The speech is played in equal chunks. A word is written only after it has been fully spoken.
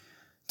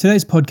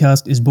Today's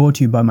podcast is brought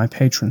to you by my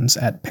patrons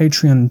at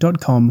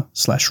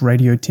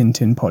patreon.com/Radio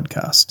Tintin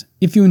Podcast.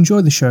 If you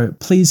enjoy the show,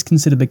 please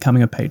consider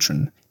becoming a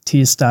patron.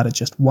 Tiers start at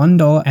just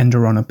 $1 and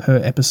are on a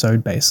per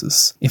episode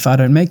basis. If I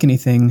don't make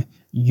anything,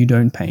 you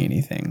don't pay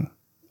anything.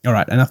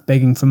 Alright, enough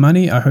begging for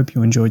money. I hope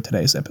you enjoyed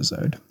today's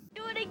episode.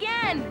 Do it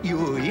again!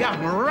 You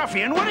young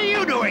ruffian, what are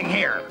you doing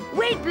here?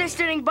 Wait,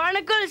 blistering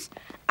barnacles!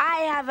 I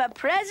have a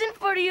present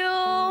for you!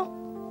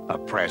 A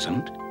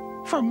present?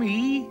 For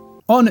me?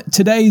 On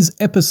today's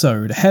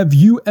episode, have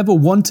you ever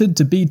wanted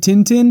to be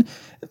Tintin?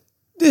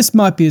 This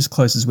might be as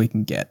close as we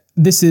can get.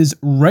 This is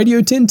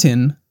Radio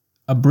Tintin,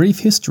 a brief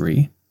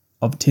history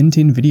of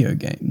Tintin video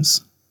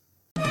games.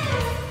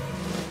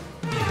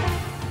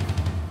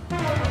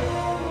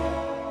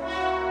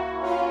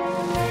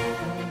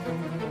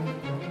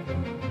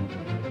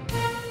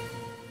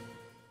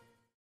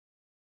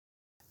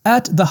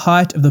 At the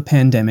height of the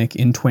pandemic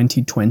in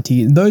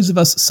 2020, those of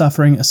us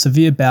suffering a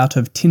severe bout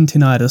of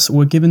Tintinitis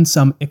were given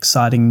some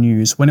exciting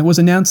news when it was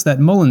announced that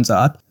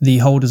Molensart, the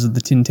holders of the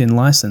Tintin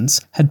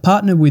license, had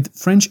partnered with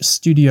French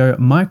studio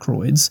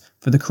Microids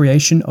for the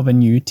creation of a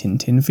new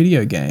Tintin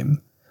video game.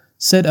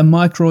 Said a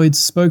Microids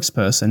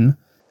spokesperson,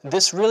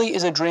 "This really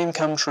is a dream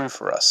come true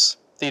for us.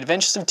 The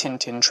Adventures of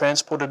Tintin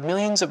transported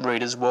millions of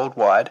readers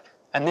worldwide,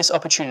 and this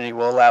opportunity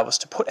will allow us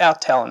to put our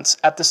talents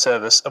at the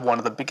service of one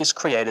of the biggest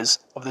creators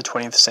of the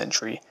 20th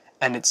century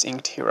and its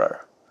inked hero.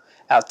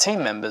 Our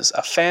team members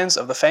are fans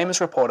of the famous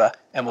reporter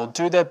and will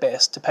do their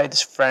best to pay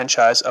this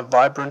franchise a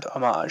vibrant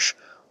homage.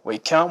 We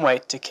can't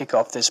wait to kick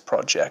off this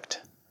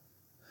project."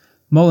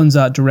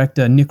 Molensart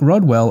director Nick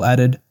Rodwell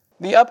added,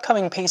 "The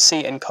upcoming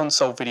PC and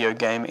console video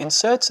game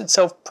inserts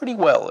itself pretty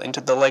well into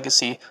the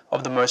legacy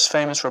of the most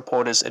famous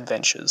reporter's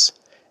adventures.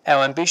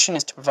 Our ambition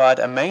is to provide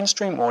a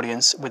mainstream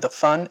audience with a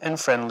fun and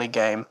friendly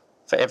game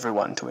for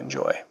everyone to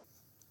enjoy."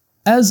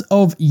 As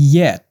of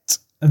yet,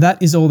 that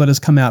is all that has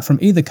come out from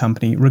either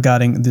company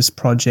regarding this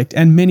project,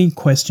 and many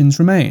questions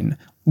remain.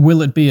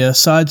 Will it be a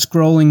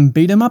side-scrolling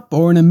beat-em-up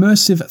or an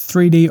immersive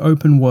 3D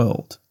open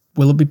world?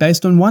 Will it be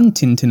based on one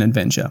Tintin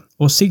adventure,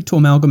 or seek to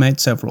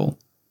amalgamate several?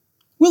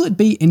 Will it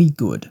be any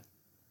good?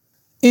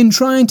 In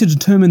trying to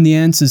determine the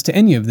answers to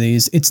any of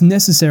these, it's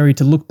necessary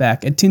to look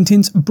back at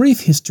Tintin's brief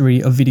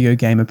history of video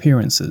game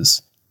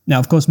appearances. Now,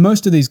 of course,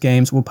 most of these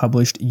games were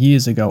published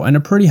years ago and are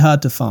pretty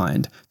hard to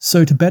find,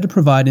 so to better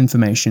provide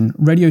information,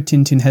 Radio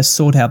Tintin has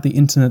sought out the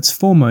internet's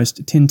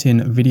foremost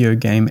Tintin video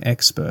game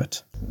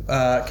expert.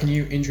 Can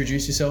you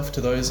introduce yourself to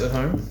those at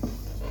home?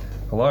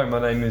 Hello, my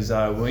name is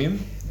William.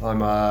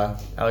 I'm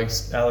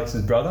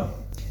Alex's brother.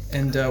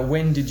 And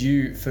when did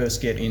you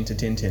first get into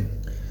Tintin?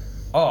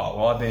 Oh,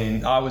 well,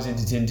 I was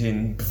into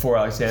Tintin before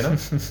Alexander.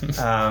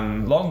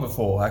 Long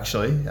before,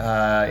 actually.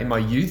 In my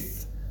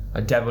youth, I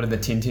dabbled in the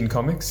Tintin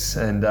comics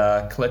and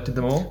collected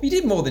them all. You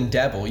did more than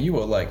dabble. You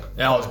were like...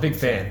 I was a big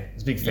fan.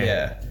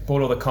 Yeah.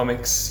 Bought all the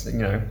comics,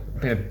 been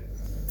a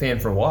fan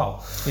for a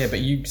while. Yeah, but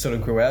you sort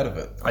of grew out of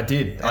it. I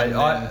did.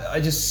 I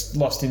just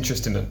lost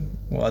interest in it.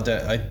 Well,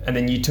 And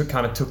then you took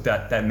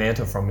that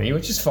mantle from me,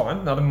 which is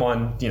fine. I don't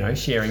mind,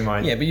 sharing my...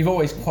 Yeah, but you've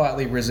always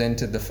quietly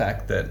resented the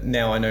fact that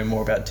now I know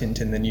more about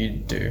Tintin than you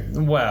do.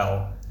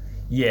 Well,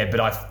 yeah, but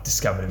I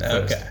discovered it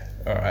first. Okay,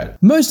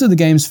 alright. Most of the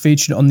games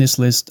featured on this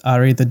list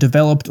are either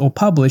developed or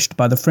published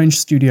by the French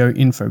studio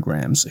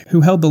Infogrames,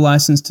 who held the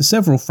license to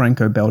several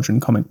Franco-Belgian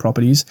comic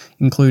properties,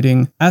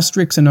 including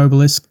Asterix and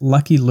Obelix,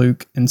 Lucky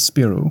Luke, and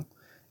Spirou.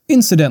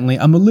 Incidentally,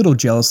 I'm a little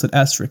jealous that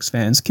Asterix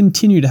fans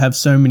continue to have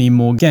so many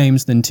more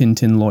games than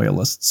Tintin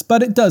loyalists,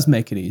 but it does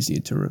make it easier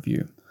to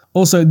review.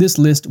 Also, this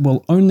list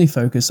will only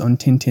focus on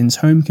Tintin's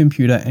home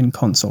computer and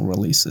console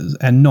releases,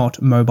 and not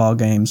mobile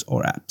games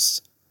or apps.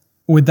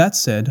 With that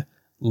said,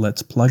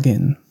 let's plug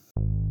in.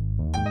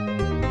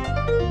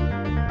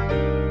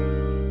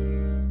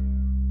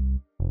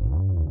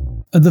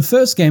 The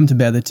first game to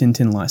bear the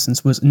Tintin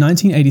license was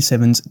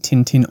 1987's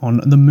Tintin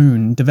on the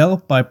Moon,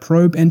 developed by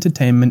Probe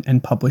Entertainment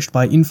and published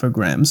by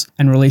Infogrames,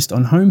 and released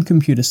on home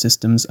computer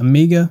systems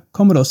Amiga,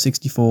 Commodore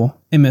 64,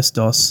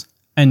 MS-DOS,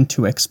 and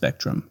 2X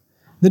Spectrum.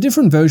 The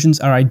different versions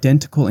are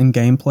identical in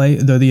gameplay,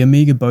 though the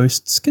Amiga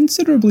boasts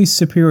considerably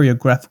superior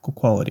graphical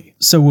quality,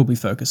 so we'll be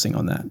focusing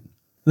on that.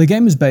 The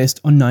game is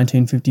based on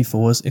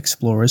 1954's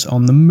Explorers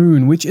on the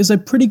Moon, which is a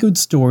pretty good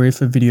story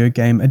for video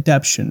game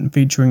adaptation,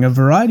 featuring a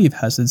variety of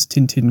hazards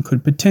Tintin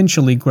could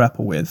potentially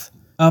grapple with.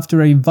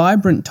 After a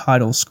vibrant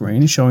title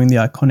screen showing the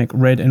iconic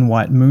red and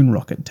white moon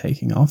rocket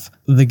taking off,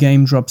 the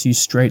game drops you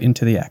straight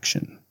into the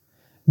action.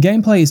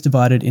 Gameplay is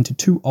divided into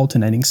two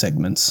alternating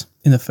segments.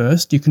 In the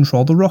first, you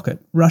control the rocket,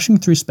 rushing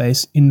through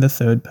space in the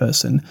third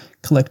person,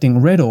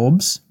 collecting red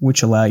orbs,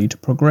 which allow you to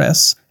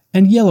progress,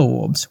 and yellow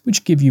orbs,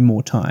 which give you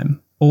more time,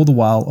 all the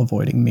while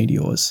avoiding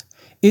meteors.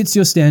 It's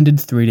your standard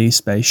 3D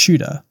space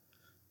shooter,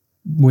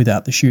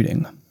 without the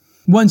shooting.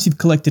 Once you've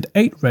collected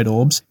 8 red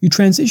orbs, you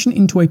transition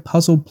into a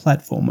puzzle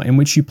platformer in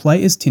which you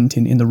play as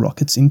Tintin in the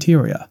rocket's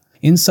interior.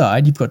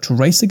 Inside, you've got to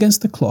race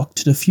against the clock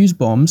to defuse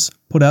bombs,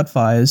 put out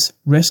fires,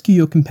 rescue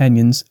your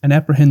companions, and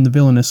apprehend the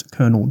villainous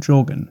Colonel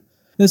Jorgen.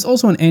 There's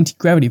also an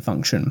anti-gravity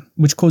function,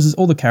 which causes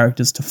all the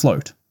characters to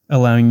float,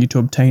 allowing you to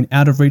obtain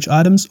out-of-reach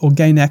items or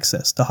gain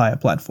access to higher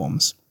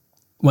platforms.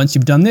 Once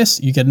you've done this,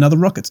 you get another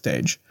rocket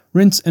stage.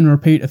 Rinse and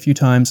repeat a few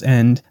times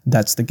and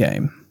that's the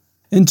game.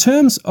 In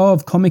terms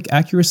of comic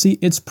accuracy,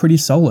 it's pretty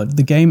solid.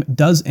 The game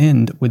does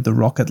end with the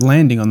rocket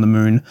landing on the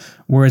moon,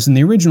 whereas in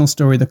the original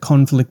story, the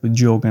conflict with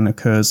Jorgen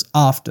occurs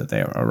after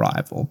their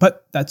arrival,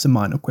 but that's a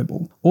minor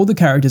quibble. All the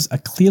characters are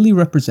clearly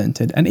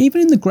represented, and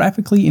even in the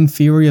graphically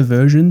inferior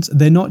versions,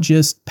 they're not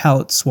just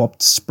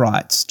palette-swapped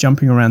sprites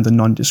jumping around the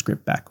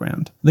nondescript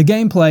background. The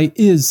gameplay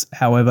is,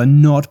 however,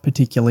 not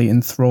particularly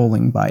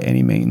enthralling by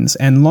any means,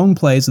 and long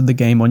plays of the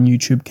game on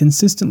YouTube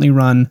consistently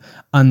run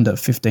under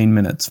 15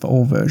 minutes for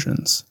all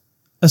versions.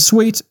 A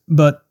sweet,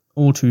 but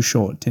all too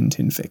short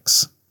Tintin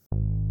fix.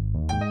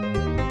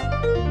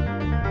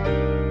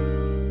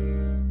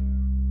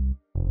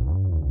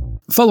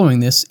 Following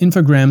this,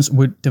 Infogrames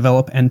would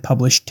develop and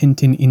publish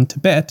Tintin in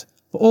Tibet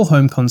for all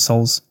home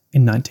consoles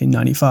in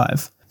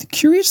 1995. The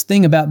curious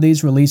thing about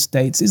these release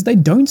dates is they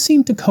don't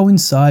seem to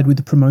coincide with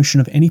the promotion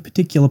of any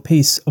particular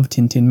piece of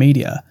Tintin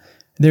media.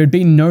 There had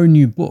been no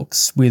new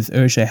books, with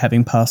Hergé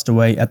having passed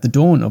away at the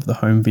dawn of the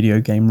home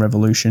video game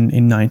revolution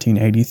in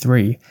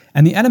 1983,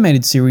 and the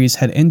animated series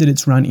had ended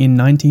its run in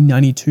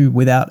 1992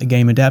 without a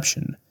game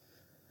adaptation.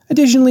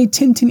 Additionally,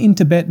 Tintin in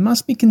Tibet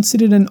must be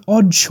considered an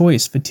odd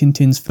choice for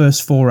Tintin's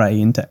first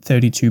foray into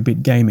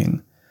 32-bit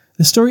gaming.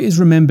 The story is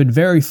remembered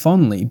very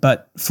fondly,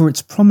 but for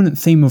its prominent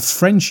theme of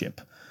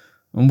friendship,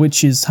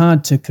 which is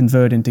hard to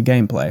convert into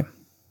gameplay.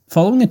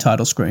 Following a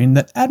title screen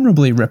that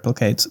admirably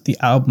replicates the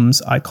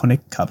album's iconic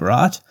cover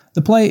art,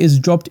 the player is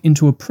dropped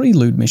into a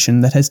prelude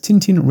mission that has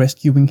Tintin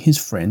rescuing his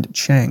friend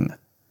Chang.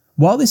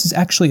 While this is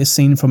actually a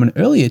scene from an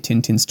earlier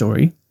Tintin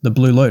story, The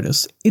Blue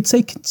Lotus, it's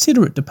a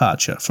considerate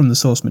departure from the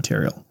source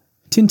material.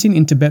 Tintin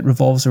in Tibet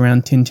revolves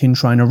around Tintin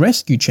trying to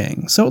rescue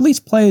Chang, so at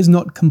least players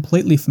not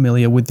completely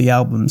familiar with the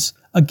albums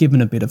are given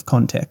a bit of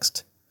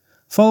context.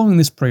 Following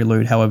this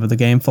prelude, however, the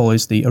game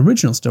follows the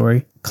original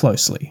story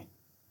closely.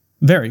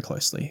 Very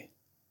closely.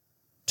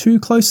 Too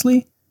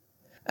closely?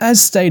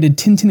 As stated,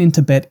 Tintin in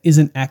Tibet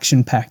isn't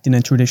action-packed in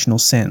a traditional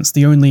sense.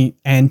 The only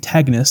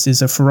antagonist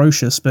is a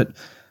ferocious but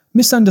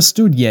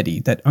misunderstood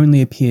Yeti that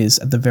only appears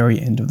at the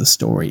very end of the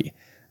story.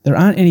 There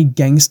aren't any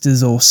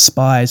gangsters or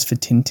spies for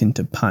Tintin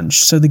to punch,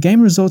 so the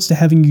game resorts to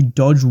having you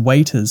dodge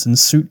waiters and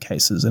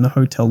suitcases in a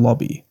hotel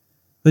lobby.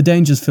 The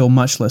dangers feel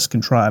much less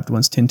contrived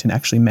once Tintin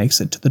actually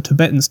makes it to the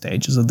Tibetan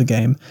stages of the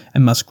game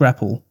and must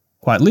grapple,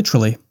 quite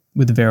literally,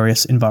 with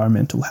various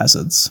environmental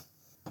hazards.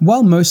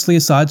 While mostly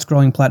a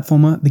side-scrolling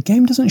platformer, the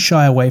game doesn't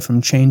shy away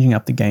from changing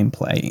up the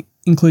gameplay,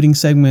 including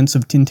segments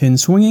of Tintin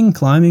swinging,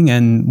 climbing,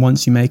 and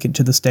once you make it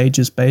to the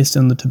stages based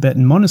on the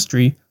Tibetan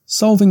monastery,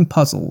 solving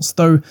puzzles,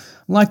 though,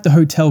 like the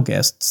hotel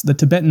guests, the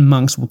Tibetan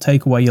monks will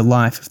take away your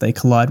life if they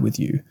collide with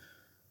you,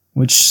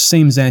 which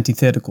seems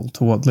antithetical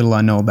to what little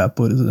I know about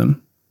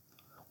Buddhism.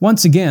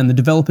 Once again, the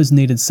developers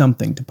needed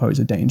something to pose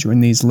a danger in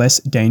these less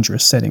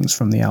dangerous settings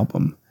from the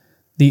album.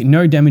 The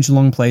no-damage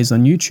long plays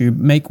on YouTube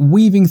make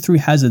weaving through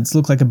hazards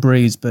look like a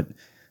breeze, but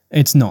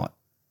it's not.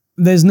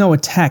 There's no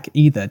attack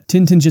either.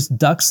 Tintin just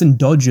ducks and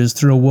dodges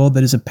through a world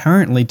that is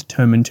apparently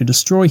determined to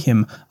destroy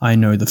him. I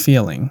know the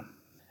feeling.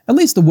 At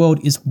least the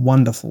world is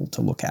wonderful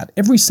to look at.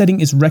 Every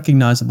setting is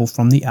recognizable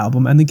from the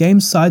album, and the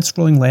game's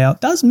side-scrolling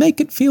layout does make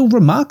it feel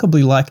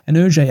remarkably like an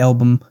Hergé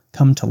album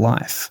come to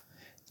life.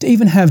 To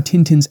even have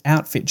Tintin's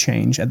outfit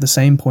change at the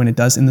same point it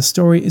does in the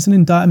story is an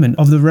indictment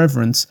of the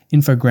reverence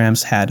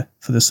Infogrames had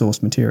for the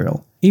source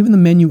material. Even the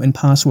menu and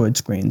password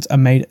screens are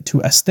made to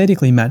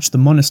aesthetically match the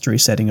monastery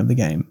setting of the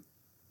game.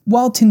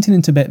 While Tintin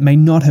in Tibet may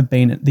not have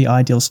been the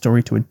ideal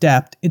story to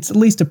adapt, it's at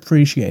least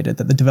appreciated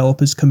that the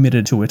developers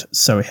committed to it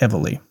so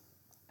heavily.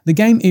 The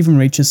game even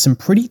reaches some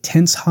pretty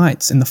tense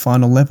heights in the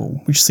final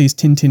level, which sees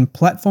Tintin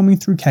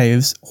platforming through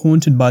caves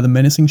haunted by the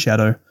menacing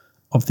shadow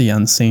of the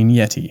unseen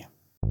Yeti.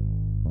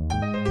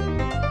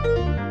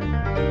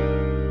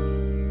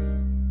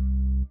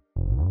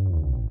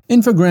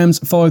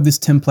 Infogrames followed this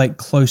template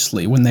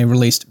closely when they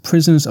released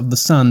Prisoners of the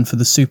Sun for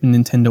the Super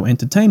Nintendo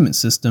Entertainment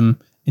System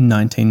in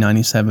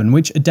 1997,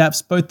 which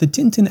adapts both the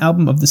Tintin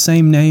album of the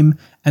same name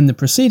and the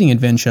preceding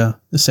adventure,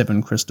 The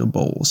Seven Crystal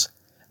Balls.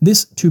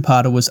 This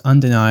two-parter was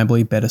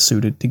undeniably better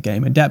suited to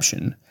game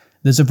adaptation.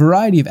 There's a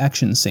variety of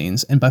action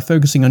scenes, and by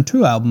focusing on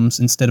two albums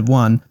instead of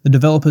one, the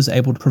developers are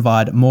able to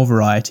provide more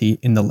variety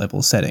in the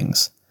level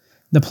settings.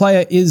 The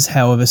player is,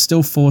 however,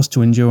 still forced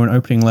to endure an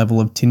opening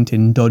level of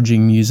Tintin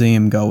dodging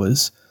museum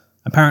goers.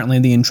 Apparently,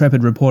 the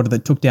intrepid reporter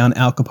that took down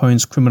Al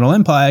Capone's criminal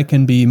empire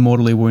can be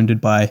mortally wounded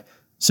by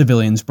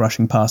civilians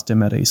brushing past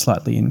him at a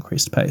slightly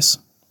increased pace.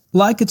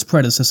 Like its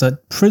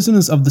predecessor,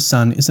 Prisoners of the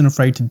Sun isn't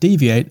afraid to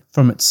deviate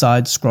from its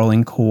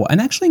side-scrolling core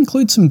and actually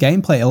includes some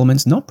gameplay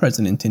elements not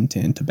present in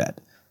Tintin in Tibet.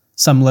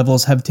 Some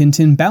levels have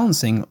Tintin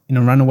balancing in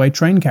a runaway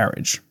train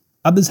carriage.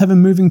 Others have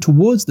him moving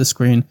towards the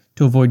screen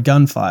to avoid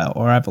gunfire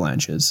or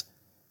avalanches.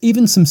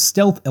 Even some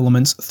stealth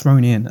elements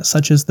thrown in,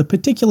 such as the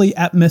particularly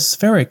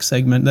atmospheric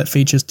segment that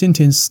features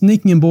Tintin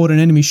sneaking aboard an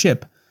enemy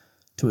ship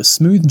to a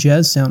smooth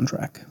jazz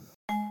soundtrack.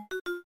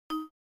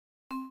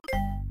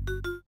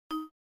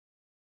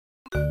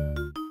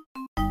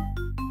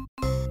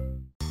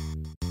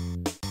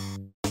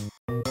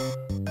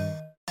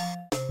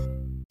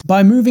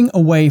 By moving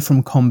away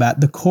from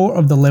combat, the core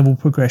of the level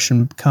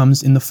progression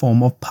comes in the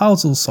form of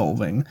puzzle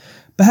solving,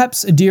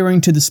 perhaps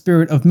adhering to the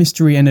spirit of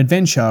mystery and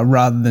adventure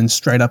rather than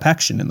straight-up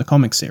action in the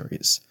comic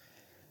series.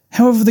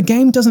 However, the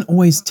game doesn't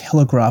always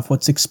telegraph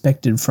what's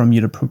expected from you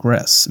to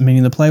progress,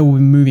 meaning the player will be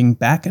moving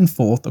back and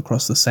forth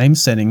across the same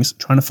settings,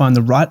 trying to find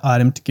the right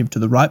item to give to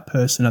the right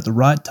person at the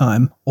right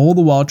time, all the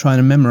while trying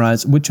to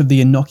memorize which of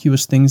the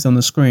innocuous things on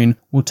the screen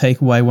will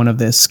take away one of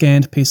their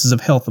scanned pieces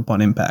of health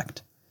upon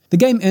impact. The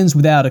game ends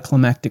without a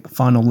climactic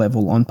final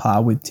level on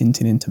par with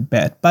Tintin in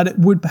Tibet, but it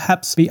would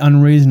perhaps be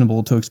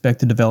unreasonable to expect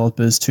the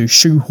developers to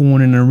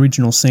shoehorn an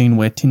original scene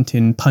where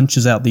Tintin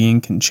punches out the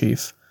Incan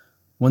chief.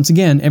 Once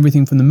again,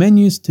 everything from the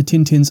menus to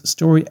Tintin's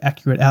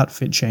story-accurate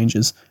outfit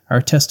changes are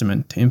a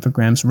testament to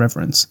Infogrames'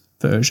 reverence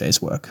for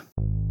Hergé's work.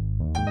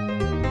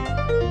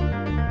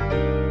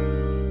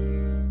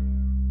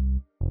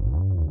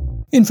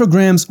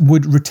 Infogrames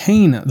would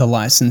retain the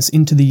license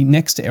into the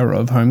next era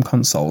of home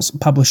consoles,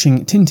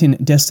 publishing Tintin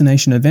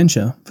Destination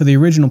Adventure for the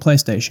original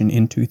PlayStation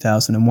in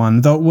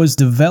 2001, though it was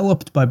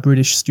developed by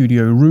British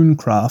studio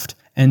Runecraft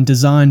and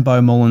designed by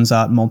Molens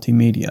Art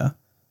Multimedia.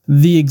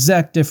 The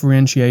exact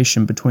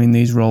differentiation between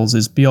these roles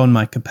is beyond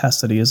my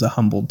capacity as a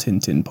humble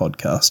Tintin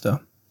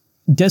podcaster.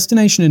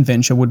 Destination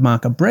Adventure would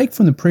mark a break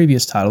from the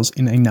previous titles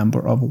in a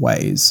number of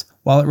ways.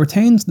 While it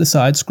retains the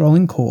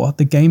side-scrolling core,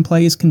 the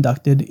gameplay is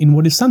conducted in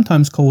what is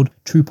sometimes called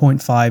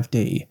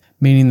 2.5D,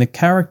 meaning the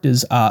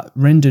characters are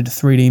rendered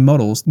 3D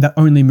models that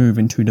only move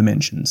in 2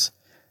 dimensions.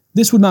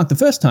 This would mark the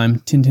first time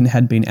Tintin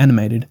had been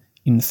animated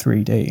in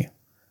 3D.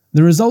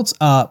 The results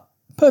are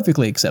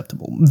perfectly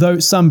acceptable, though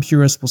some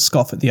purists will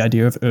scoff at the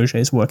idea of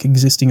Hergé's work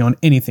existing on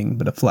anything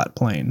but a flat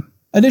plane.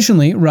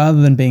 Additionally,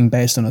 rather than being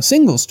based on a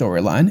single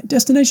storyline,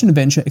 Destination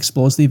Adventure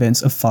explores the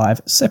events of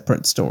 5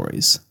 separate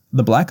stories: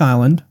 The Black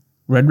Island,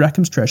 Red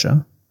Rackham's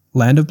Treasure,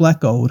 Land of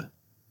Black Gold,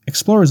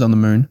 Explorers on the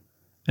Moon,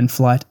 and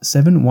Flight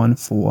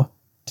 714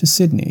 to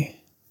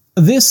Sydney.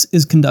 This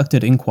is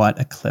conducted in quite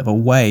a clever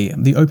way.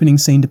 The opening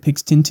scene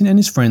depicts Tintin and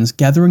his friends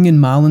gathering in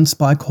Marlin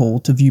Spike Hall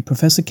to view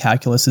Professor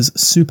Calculus's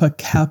Super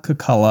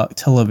Calcucolor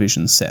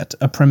television set,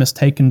 a premise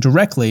taken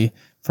directly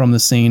from the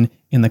scene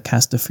in the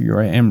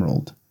Castafiore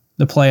Emerald.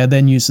 The player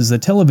then uses the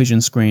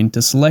television screen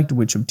to select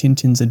which of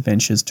Tintin's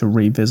adventures to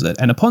revisit,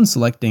 and upon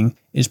selecting,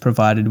 is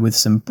provided with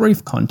some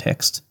brief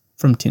context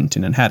from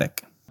Tintin and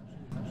Haddock.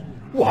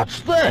 What's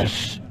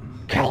this?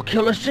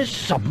 Calculus's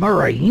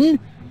submarine?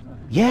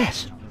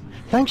 Yes.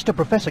 Thanks to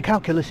Professor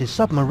Calculus's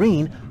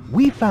submarine,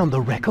 we found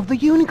the wreck of the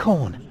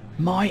Unicorn.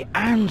 My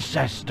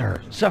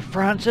ancestor, Sir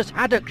Francis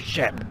Haddock's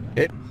ship.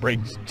 It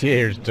brings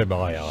tears to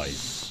my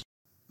eyes.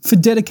 For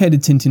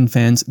dedicated Tintin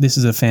fans, this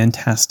is a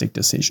fantastic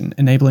decision,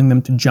 enabling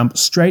them to jump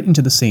straight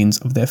into the scenes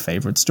of their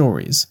favourite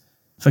stories.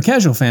 For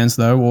casual fans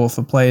though, or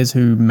for players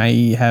who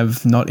may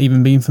have not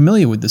even been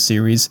familiar with the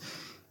series,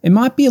 it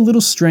might be a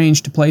little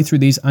strange to play through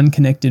these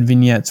unconnected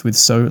vignettes with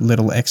so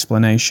little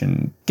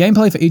explanation.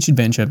 Gameplay for each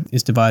adventure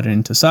is divided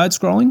into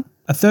side-scrolling,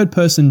 a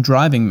third-person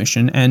driving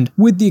mission, and,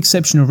 with the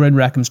exception of Red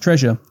Rackham's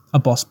Treasure, a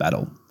boss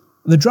battle.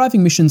 The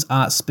driving missions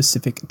are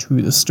specific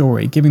to the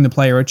story, giving the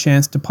player a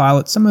chance to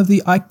pilot some of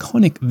the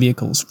iconic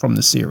vehicles from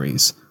the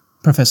series.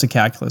 Professor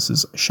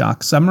Calculus's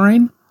Shark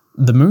Submarine,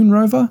 the Moon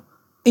Rover,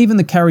 even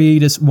the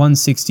Caritas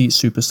 160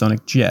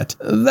 supersonic jet.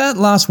 That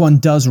last one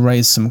does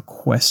raise some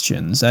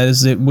questions,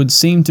 as it would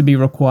seem to be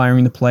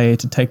requiring the player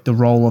to take the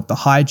role of the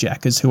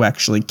hijackers who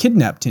actually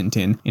kidnapped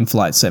Tintin in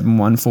Flight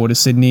 714 to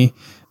Sydney,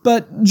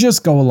 but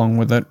just go along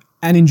with it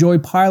and enjoy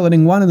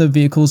piloting one of the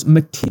vehicles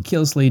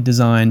meticulously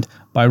designed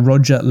by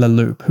Roger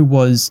Leloup, who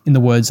was, in the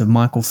words of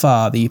Michael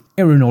Farr, the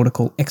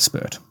aeronautical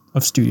expert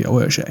of Studio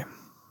Hergé.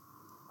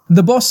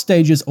 The boss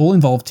stages all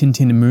involve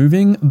Tintin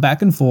moving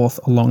back and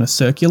forth along a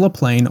circular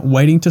plane,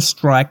 waiting to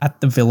strike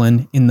at the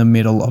villain in the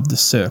middle of the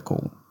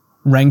circle.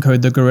 Ranko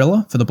the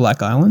Gorilla for the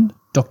Black Island,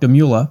 Dr.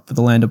 Mueller for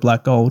the Land of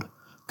Black Gold,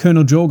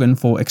 Colonel Jorgen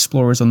for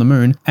Explorers on the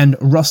Moon, and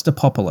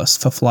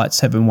Rostopopoulos for Flight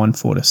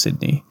 714 to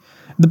Sydney.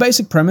 The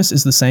basic premise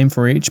is the same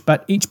for each,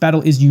 but each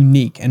battle is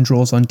unique and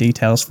draws on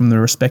details from the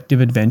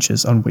respective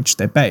adventures on which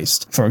they're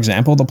based. For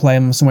example, the player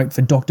must wait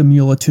for Dr.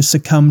 Mueller to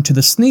succumb to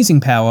the sneezing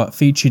power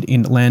featured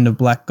in Land of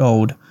Black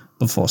Gold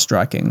before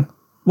striking.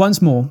 Once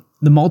more,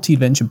 the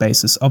multi-adventure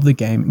basis of the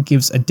game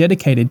gives a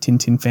dedicated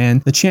Tintin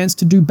fan the chance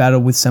to do battle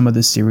with some of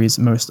the series'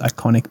 most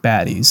iconic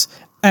baddies,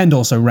 and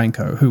also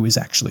Ranko, who is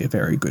actually a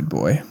very good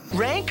boy.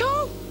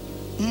 Ranko?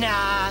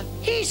 Nah,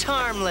 he's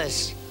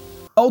harmless.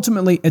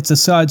 Ultimately, it's the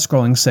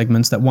side-scrolling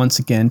segments that once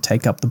again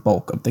take up the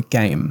bulk of the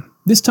game.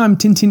 This time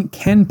Tintin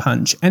can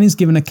punch and is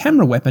given a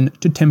camera weapon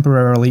to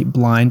temporarily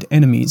blind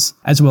enemies,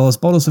 as well as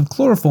bottles of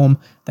chloroform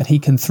that he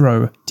can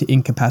throw to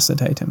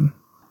incapacitate him.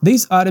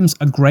 These items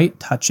are great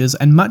touches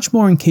and much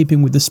more in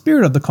keeping with the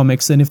spirit of the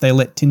comics than if they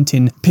let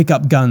Tintin pick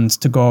up guns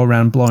to go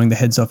around blowing the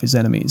heads off his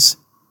enemies.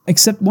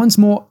 Except once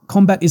more,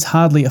 combat is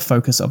hardly a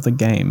focus of the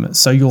game,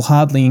 so you'll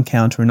hardly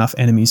encounter enough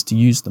enemies to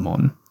use them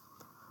on.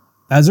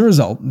 As a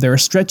result, there are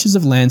stretches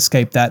of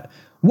landscape that,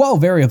 while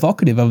very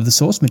evocative of the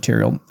source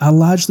material, are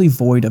largely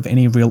void of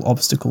any real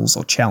obstacles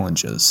or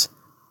challenges.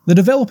 The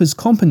developers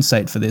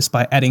compensate for this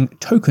by adding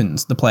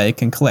tokens the player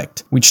can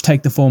collect, which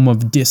take the form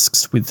of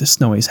discs with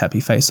Snowy's happy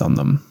face on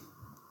them.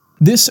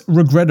 This,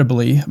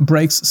 regrettably,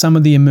 breaks some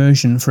of the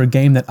immersion for a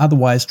game that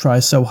otherwise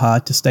tries so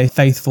hard to stay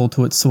faithful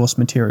to its source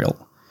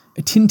material.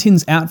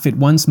 Tintin's outfit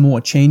once more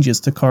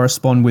changes to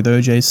correspond with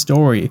Hergé's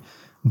story,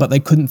 but they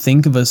couldn't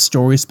think of a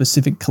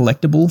story-specific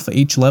collectible for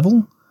each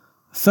level.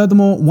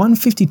 Furthermore,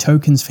 150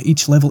 tokens for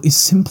each level is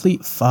simply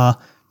far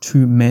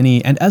too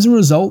many, and as a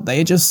result, they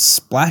are just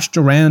splashed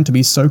around to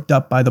be soaked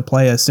up by the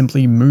player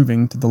simply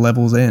moving to the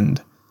level's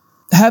end.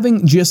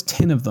 Having just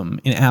 10 of them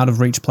in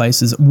out-of-reach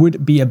places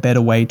would be a better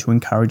way to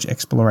encourage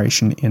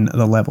exploration in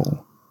the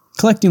level.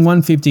 Collecting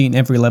 150 in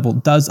every level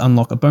does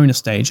unlock a bonus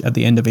stage at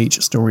the end of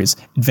each story's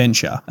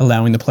adventure,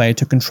 allowing the player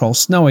to control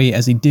Snowy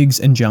as he digs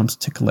and jumps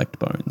to collect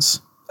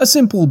bones. A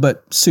simple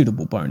but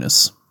suitable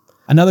bonus.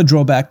 Another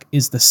drawback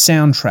is the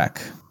soundtrack.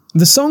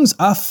 The songs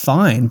are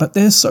fine, but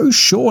they're so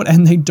short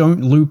and they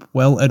don't loop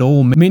well at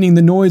all, meaning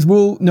the noise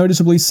will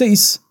noticeably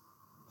cease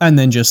and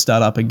then just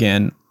start up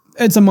again.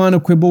 It's a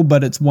minor quibble,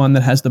 but it's one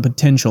that has the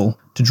potential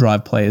to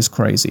drive players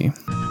crazy.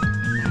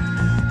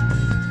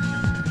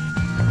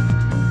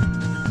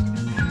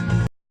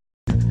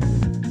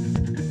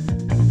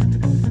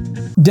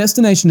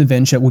 Destination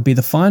Adventure would be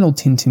the final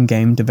Tintin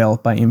game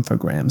developed by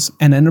Infogrames,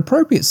 and an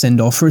appropriate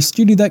send-off for a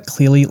studio that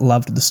clearly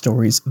loved the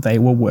stories they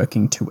were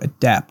working to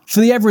adapt. For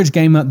the average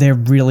gamer, there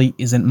really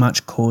isn't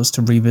much cause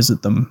to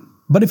revisit them.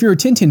 But if you're a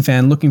Tintin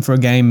fan looking for a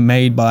game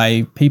made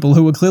by people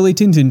who are clearly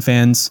Tintin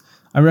fans,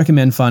 I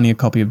recommend finding a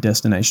copy of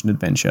Destination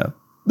Adventure.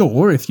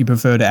 Or, if you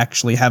prefer to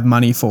actually have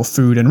money for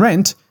food and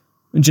rent,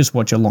 just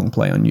watch a long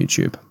play on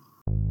YouTube.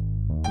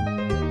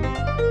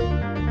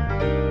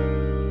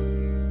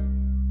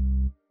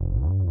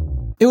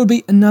 It would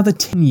be another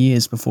 10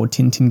 years before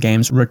Tintin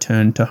games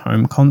returned to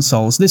home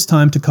consoles, this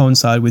time to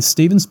coincide with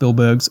Steven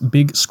Spielberg's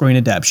big screen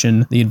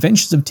adaptation, The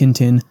Adventures of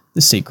Tintin,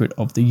 The Secret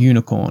of the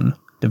Unicorn,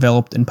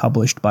 developed and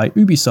published by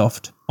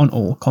Ubisoft on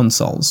all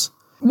consoles.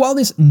 While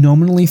this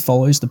nominally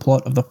follows the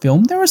plot of the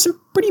film, there are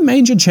some pretty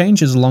major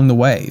changes along the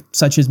way,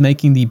 such as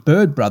making the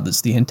Bird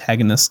brothers the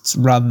antagonists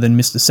rather than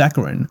Mr.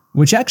 Sakharine,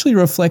 which actually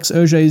reflects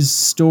Hergé's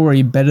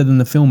story better than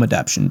the film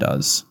adaptation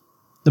does.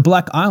 The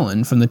Black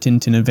Island from the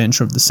Tintin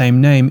adventure of the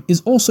same name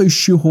is also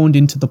shoehorned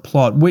into the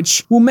plot,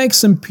 which will make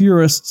some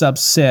purists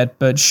upset,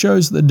 but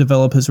shows that the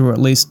developers were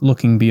at least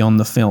looking beyond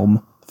the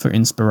film for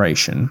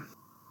inspiration.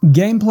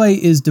 Gameplay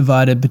is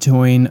divided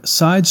between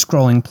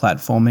side-scrolling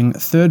platforming,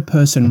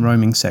 third-person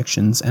roaming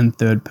sections, and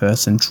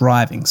third-person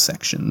driving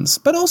sections,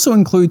 but also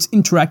includes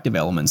interactive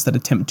elements that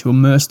attempt to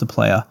immerse the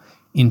player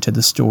into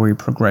the story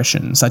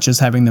progression, such as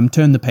having them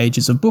turn the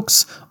pages of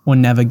books or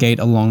navigate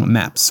along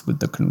maps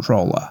with the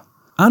controller.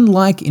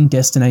 Unlike in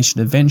Destination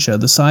Adventure,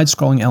 the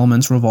side-scrolling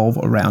elements revolve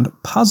around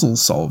puzzle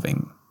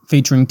solving,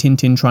 featuring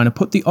Tintin trying to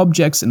put the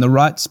objects in the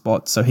right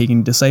spot so he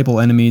can disable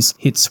enemies,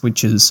 hit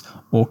switches,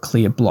 or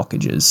clear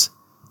blockages.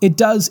 It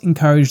does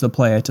encourage the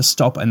player to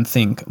stop and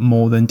think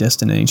more than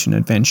Destination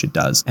Adventure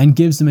does, and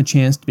gives them a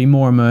chance to be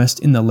more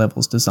immersed in the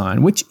level's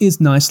design, which is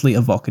nicely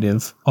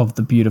evocative of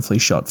the beautifully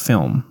shot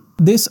film.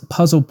 This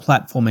puzzle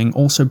platforming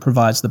also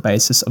provides the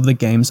basis of the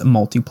game's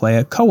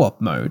multiplayer co-op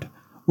mode,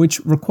 which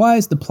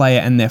requires the player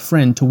and their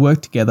friend to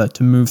work together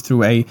to move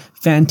through a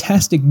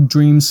fantastic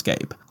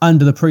dreamscape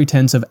under the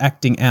pretense of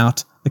acting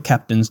out the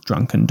captain's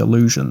drunken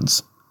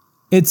delusions.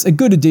 It's a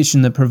good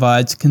addition that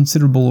provides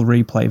considerable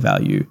replay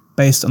value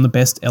based on the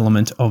best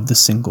element of the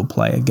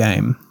single-player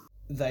game.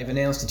 They've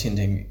announced a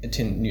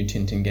new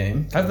Tintin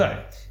game. Have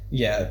they?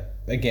 Yeah,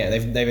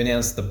 again, they've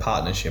announced the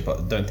partnership.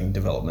 I don't think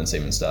development's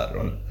even started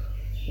on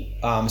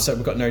it. So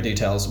we've got no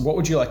details. What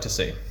would you like to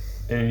see?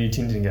 In a new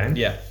Tintin game?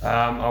 Yeah.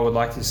 I would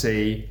like to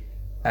see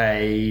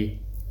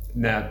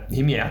now,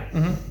 hear me out.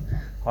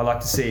 Mm-hmm. I'd like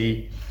to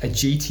see a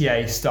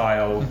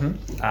GTA-style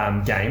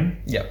game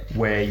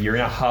where you're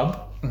in a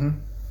hub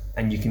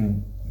and you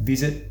can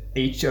visit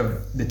each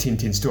of the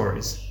Tintin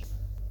stories.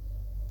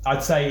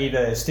 I'd say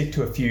either stick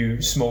to a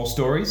few small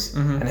stories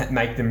and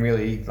make them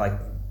really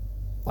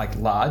like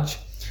large.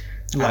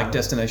 Like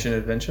Destination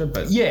Adventure,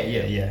 but...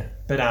 Yeah.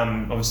 But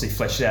obviously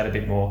flesh it out a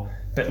bit more.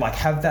 But like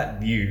have that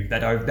view,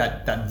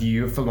 that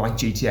view from like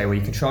GTA where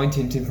you're controlling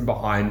Tintin from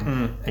behind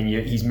and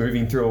he's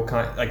moving through all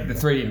kind of, like the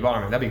 3D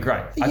environment. That'd be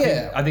great.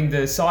 I think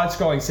the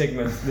side-scrolling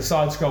segment, the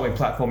side-scrolling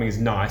platforming is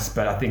nice,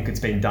 but I think it's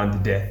been done to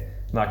death.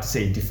 I'd like to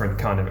see a different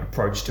kind of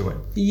approach to it.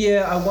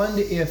 Yeah, I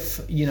wonder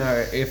if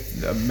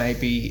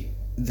maybe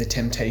the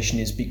temptation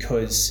is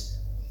because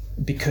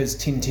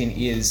Tintin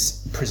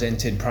is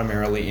presented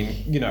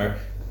primarily in,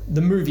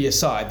 the movie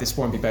aside, this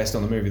won't be based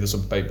on the movie, this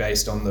will be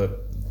based on the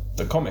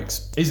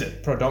comics. Is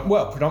it?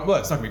 Well, it's not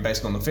going to be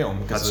based on the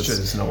film. That's true,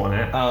 it's not one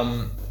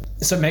out.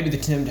 So maybe the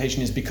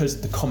temptation is because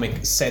the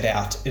comic set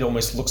out, it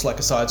almost looks like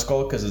a side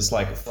scroller because it's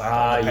like flat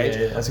on the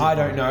page. Yeah, I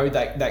don't know,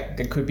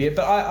 that could be it.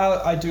 But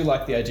I do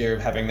like the idea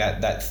of having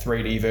that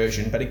 3D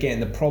version. But again,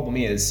 the problem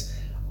is,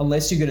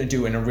 unless you're going to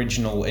do an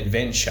original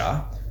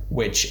adventure,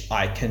 which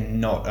I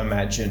cannot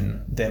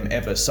imagine them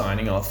ever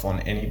signing off on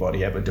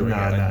anybody ever doing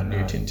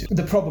new Tintin.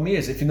 The problem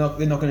is, if they're not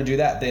going to do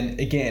that, then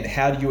again,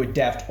 how do you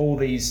adapt all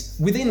these...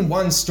 Within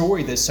one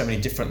story, there's so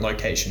many different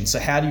locations. So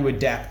how do you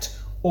adapt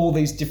all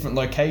these different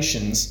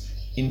locations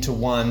into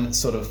one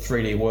sort of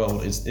 3D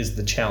world is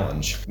the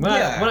challenge. When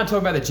I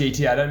talk about the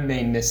GTA, I don't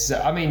mean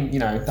necessarily... I mean,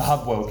 the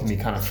hub world can be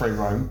kind of free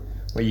roam,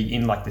 where you're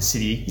in like the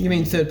city. You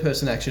mean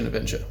third-person action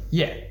adventure?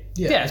 Yeah,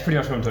 that's pretty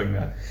much what I'm talking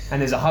about.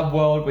 And there's a hub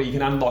world where you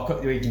can unlock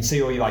it, where you can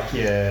see all your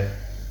you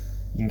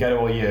can go to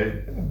all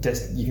your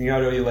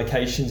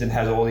locations and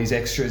has all these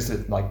extras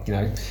that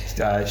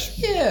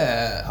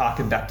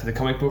harken back to the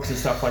comic books and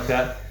stuff like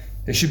that.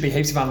 There should be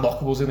heaps of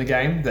unlockables in the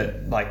game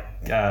that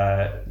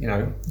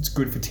it's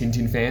good for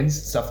Tintin fans,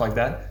 stuff like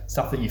that.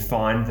 Stuff that you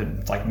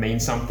find that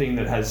means something,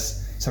 that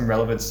has some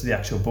relevance to the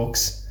actual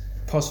books.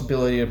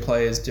 Possibility to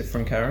play as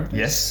different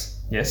characters.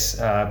 Yes.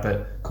 But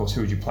of course, who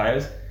would you play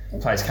as?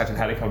 Play as Captain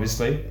Haddock,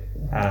 obviously.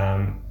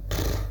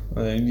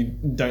 You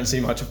don't see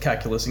much of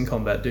Calculus in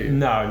combat, do you?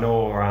 No,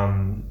 nor...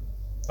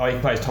 you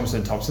can play as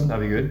Thompson & Thompson,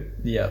 that'd be good.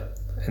 Yeah.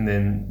 And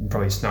then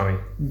probably Snowy.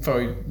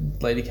 Probably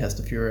Lady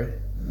Castafiore.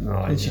 No,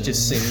 and she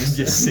just sings.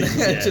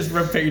 Just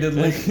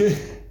repeatedly.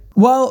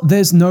 While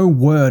there's no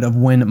word of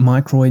when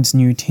Microid's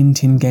new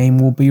Tintin game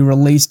will be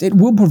released, it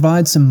will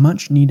provide some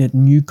much-needed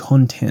new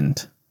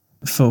content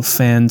for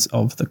fans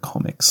of the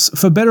comics.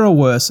 For better or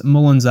worse,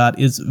 Mullins Art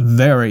is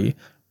very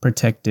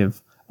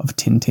protective of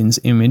Tintin's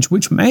image,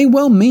 which may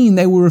well mean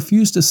they will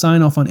refuse to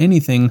sign off on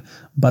anything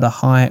but a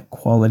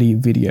high-quality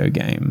video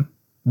game.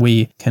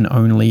 We can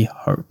only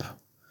hope.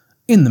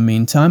 In the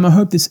meantime, I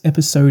hope this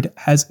episode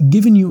has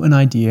given you an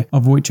idea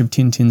of which of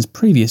Tintin's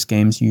previous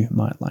games you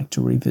might like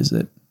to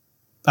revisit.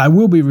 I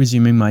will be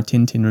resuming my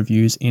Tintin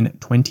reviews in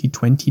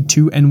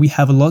 2022, and we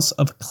have lots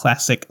of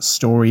classic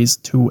stories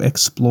to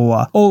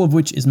explore, all of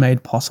which is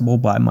made possible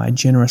by my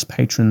generous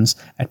patrons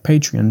at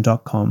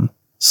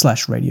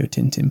patreon.com/Radio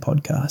Tintin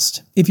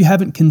Podcast. If you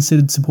haven't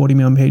considered supporting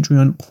me on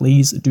Patreon,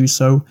 please do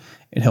so.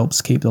 It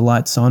helps keep the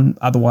lights on.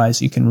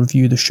 Otherwise, you can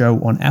review the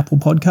show on Apple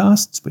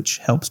Podcasts, which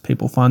helps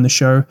people find the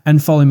show,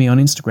 and follow me on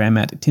Instagram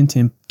at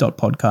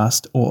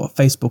tintin.podcast or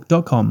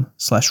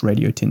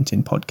facebook.com/Radio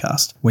Tintin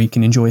Podcast, where you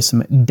can enjoy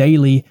some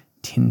daily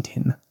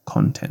Tintin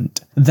content.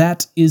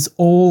 That is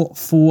all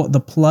for the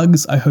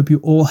plugs. I hope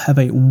you all have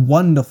a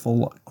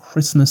wonderful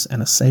Christmas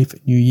and a safe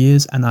New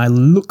Year's, and I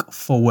look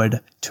forward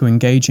to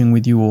engaging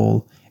with you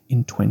all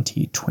in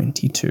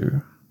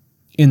 2022.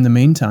 In the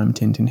meantime,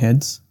 Tintin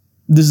heads,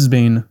 this has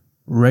been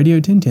Radio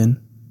Tintin.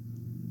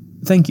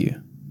 Thank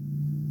you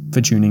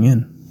for tuning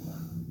in.